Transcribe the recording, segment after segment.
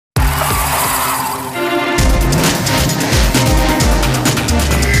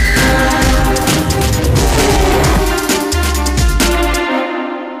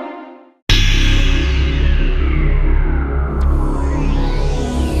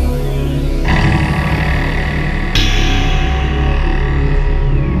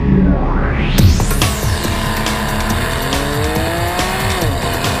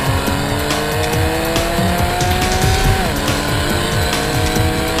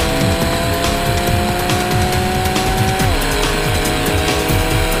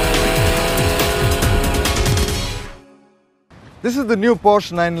This is the new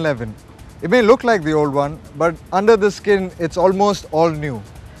Porsche 911. It may look like the old one, but under the skin, it's almost all new.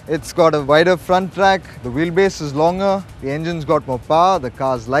 It's got a wider front track, the wheelbase is longer, the engine's got more power, the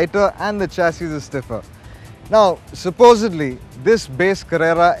car's lighter, and the chassis is stiffer. Now, supposedly, this base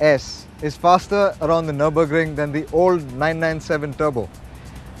Carrerra S is faster around the Nürburgring than the old 997 Turbo.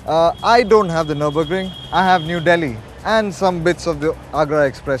 I don't have the Nürburgring, I have New Delhi and some bits of the Agra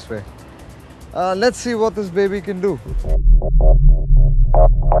Expressway. Let's see what this baby can do.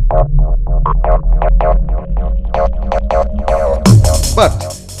 But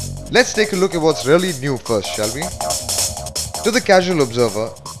let's take a look at what's really new first, shall we? To the casual observer,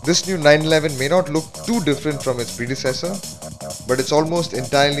 this new 911 may not look too different from its predecessor, but it's almost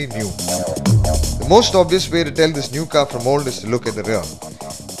entirely new. The most obvious way to tell this new car from old is to look at the rear.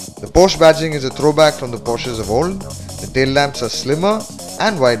 The Porsche badging is a throwback from the Porsches of old, the tail lamps are slimmer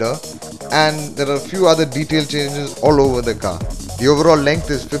and wider, and there are a few other detail changes all over the car. The overall length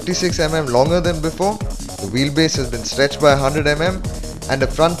is 56 mm longer than before, the wheelbase has been stretched by 100 mm, and a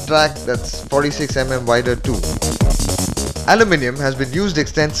front track that's 46 mm wider too. Aluminium has been used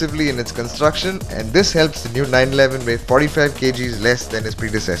extensively in its construction, and this helps the new 911 weigh 45 kgs less than its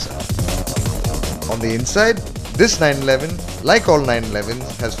predecessor. On the inside, this 911, like all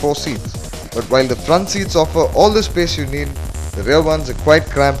 911s, has 4 seats, but while the front seats offer all the space you need, the rear ones are quite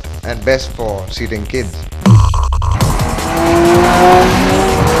cramped and best for seating kids.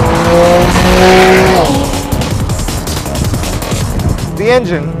 The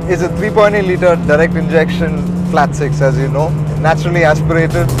engine is a 3.8 litre direct injection flat 6, as you know, naturally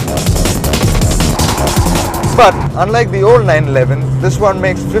aspirated. But unlike the old 911, this one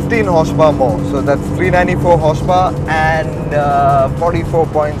makes 15 horsepower more, so that's 394 horsepower and 44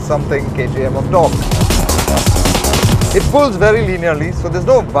 point something kgm of torque. It pulls very linearly, so there's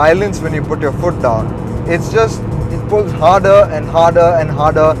no violence when you put your foot down. It's just, it pulls harder and harder and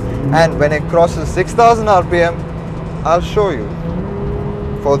harder, and when it crosses 6,000 RPM, I'll show you.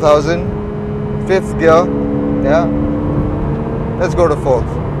 4,000, 5th gear, yeah. Let's go to 4th.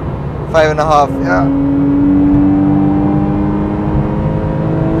 5.5, yeah.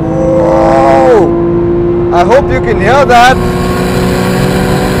 Whoa! I hope you can hear that.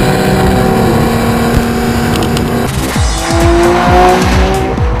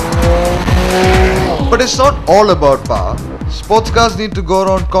 But it's not all about power. Sports cars need to go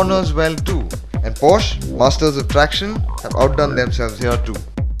around corners well too. And Porsche, masters of traction, have outdone themselves here too.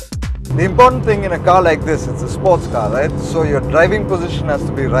 The important thing in a car like this, it's a sports car, right? So your driving position has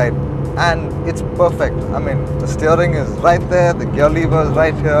to be right. And it's perfect. I mean, the steering is right there, the gear lever is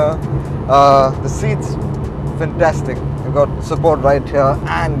right here. The seats, fantastic. You've got support right here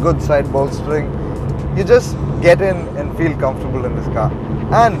and good side bolstering. You just get in and feel comfortable in this car.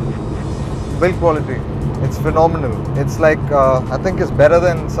 And build quality, it's phenomenal. It's like, I think it's better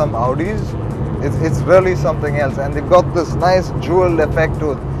than some Audis. It's really something else, and they've got this nice jeweled effect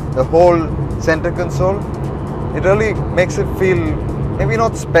to the whole center console. It really makes it feel maybe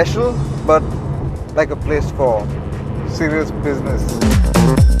not special, but like a place for serious business.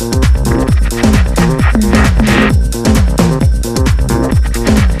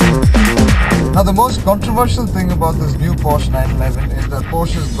 Now, the most controversial thing about this new Porsche 911 is that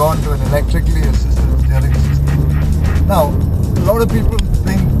Porsche has gone to an electrically assisted steering system. Now, a lot of people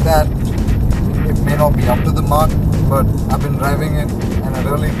think that it may not be up to the mark, but I've been driving it and I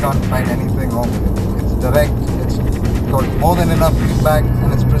really can't find anything wrong with it. It's direct, it's got more than enough feedback,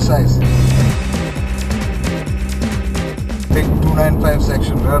 and it's precise. Big 295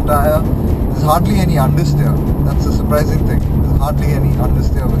 section rear tire. There's hardly any understeer. That's the surprising thing. There's hardly any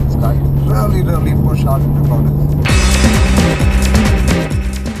understeer with this car. You really push hard into corners.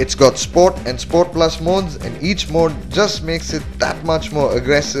 It's got Sport and Sport Plus modes, and each mode just makes it that much more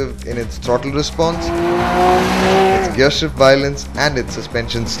aggressive in its throttle response, its gear shift violence, and its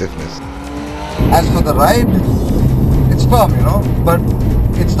suspension stiffness. As for the ride, it's firm, you know, but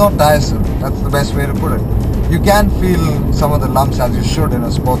it's not tiresome. That's the best way to put it. You can feel some of the lumps, as you should in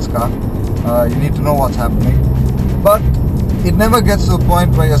a sports car. You need to know what's happening. But it never gets to a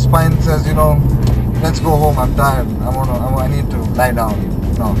point where your spine says, you know, let's go home, I'm tired, I need to lie down.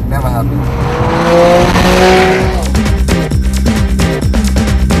 No, never happens.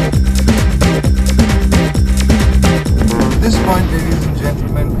 At this point, ladies and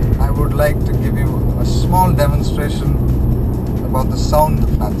gentlemen, I would like to give you a small demonstration about the sound the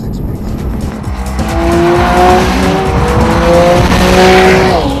flat 6 makes.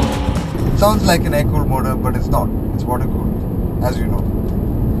 It sounds like an air-cooled motor, but it's not. It's water-cooled, as you know.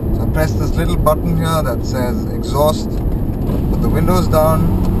 So I press this little button here that says exhaust, put the windows down,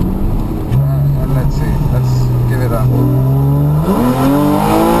 and let's see, let's give it a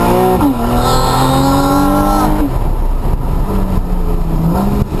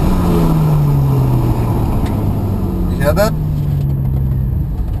You hear that?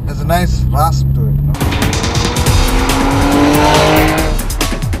 There's a nice rasp to it. No?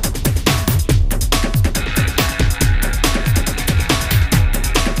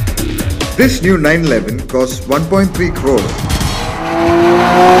 This new 911 costs 1.3 crore.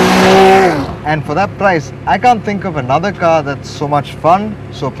 And for that price, I can't think of another car that's so much fun,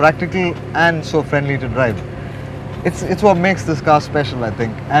 so practical and so friendly to drive. It's what makes this car special, I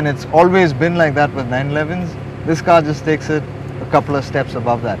think. And it's always been like that with 911s. This car just takes it a couple of steps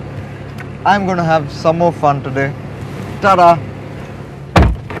above that. I'm going to have some more fun today. Ta-da!